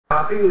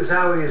coffee is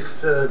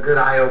always a good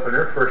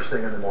eye-opener first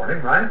thing in the morning,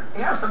 right?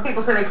 Yeah, some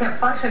people say they can't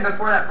function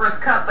before that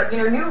first cup, but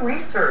new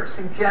research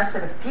suggests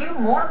that a few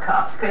more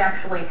cups could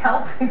actually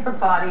help your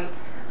body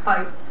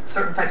fight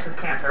certain types of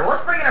cancer. Well,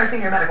 let's bring in our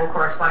senior medical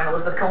correspondent,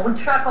 Elizabeth Cohen.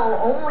 Chuckle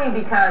only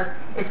because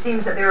it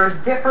seems that there is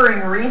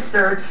differing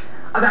research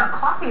about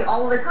coffee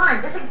all the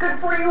time. Is it good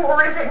for you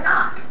or is it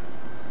not?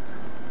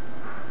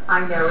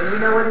 I know, and you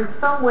know what, in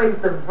some ways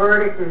the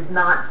verdict is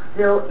not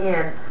still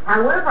in.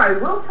 However, I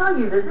will tell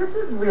you that this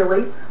is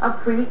really a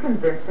pretty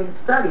convincing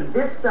study.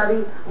 This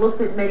study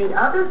looked at many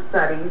other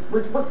studies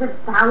which looked at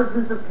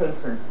thousands of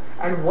patients,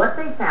 and what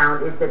they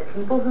found is that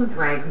people who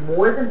drank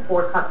more than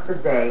 4 cups a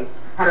day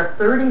had a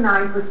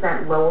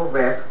 39% lower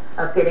risk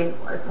of getting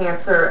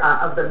cancer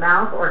of the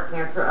mouth or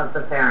cancer of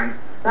the pharynx.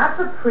 That's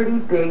a pretty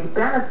big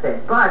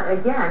benefit, but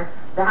again,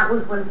 that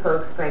was when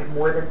folks drank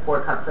more than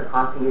 4 cups of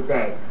coffee a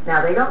day.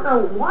 Now, they don't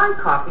know why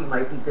coffee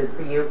might be good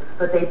for you,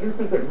 but they do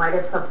think it might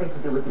have something to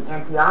do with the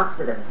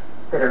antioxidants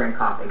that are in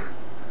coffee.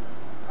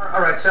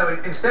 All right, so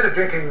instead of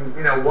drinking,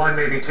 1,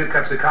 maybe 2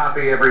 cups of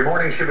coffee every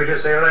morning, should we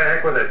just say, oh, the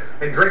heck with it,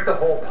 and drink the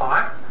whole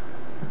pot?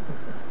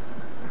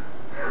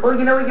 Well,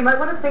 you know what, you might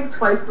want to think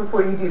twice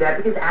before you do that,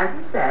 because as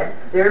you said,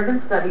 there have been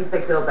studies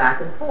that go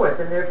back and forth,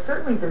 and there have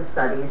certainly been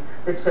studies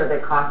that show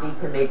that coffee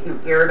can make you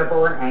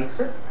irritable and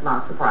anxious,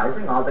 not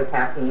surprising, all the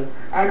caffeine,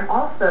 and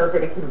also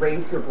that it can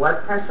raise your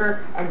blood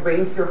pressure and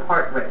raise your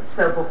heart rate.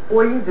 So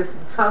before you just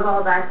chug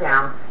all that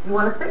down, you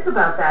want to think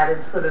about that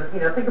and sort of,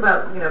 think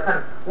about, kind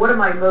of what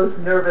am I most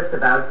nervous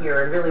about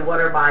here, and really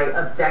what are my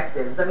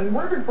objectives. I mean,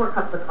 more than 4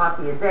 cups of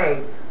coffee a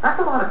day, that's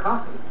a lot of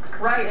coffee.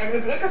 Right, and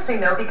it's interesting,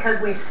 though,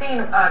 because we've seen,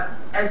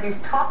 as you've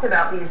talked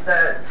about these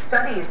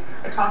studies,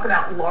 that talk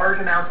about large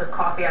amounts of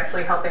coffee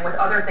actually helping with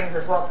other things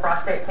as well,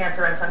 prostate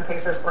cancer in some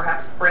cases,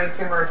 perhaps brain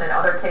tumors in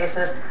other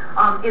cases.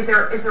 Is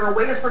there a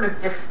way to sort of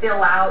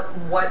distill out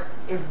what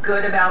is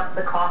good about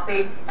the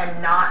coffee and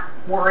not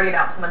worry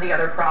about some of the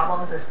other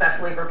problems,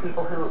 especially for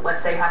people who,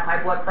 let's say, have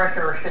high blood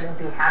pressure or shouldn't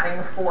be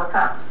having 4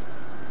 cups?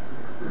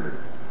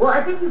 Well, I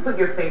think you put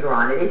your finger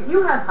on it. If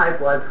you have high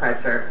blood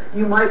pressure,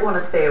 you might want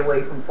to stay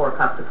away from 4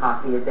 cups of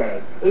coffee a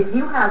day. If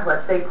you have,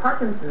 let's say,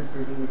 Parkinson's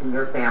disease in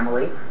your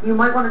family, you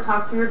might want to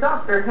talk to your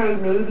doctor. Hey,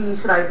 maybe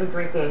should I be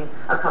drinking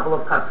a couple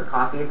of cups of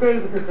coffee a day,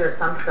 because there are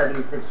some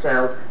studies that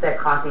show that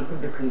coffee can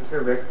decrease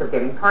your risk of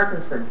getting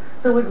Parkinson's.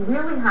 So it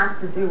really has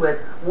to do with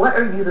what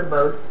are you the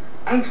most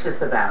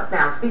anxious about.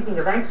 Now, speaking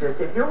of anxious,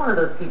 if you're one of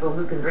those people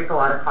who can drink a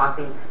lot of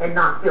coffee and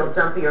not feel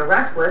jumpy or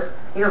restless,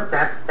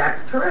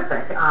 that's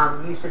terrific.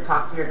 You should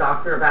talk to your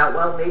doctor about,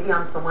 well, maybe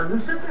I'm someone who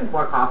should drink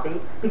more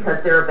coffee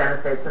because there are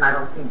benefits and I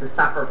don't seem to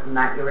suffer from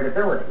that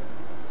irritability.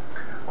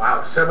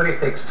 Wow, so many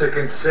things to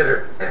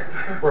consider.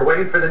 We're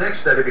waiting for the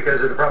next study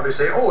because it'll probably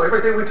say, oh,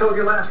 everything we told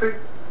you last week,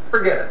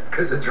 forget it,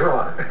 because it's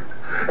wrong.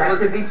 That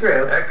could be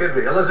true. That could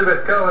be.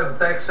 Elizabeth Cohen,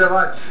 thanks so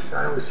much.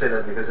 I always say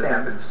that because it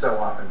happens so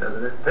often,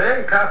 doesn't it?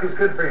 Today, coffee's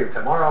good for you.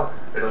 Tomorrow,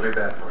 it'll be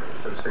bad for you.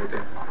 So stay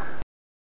tuned.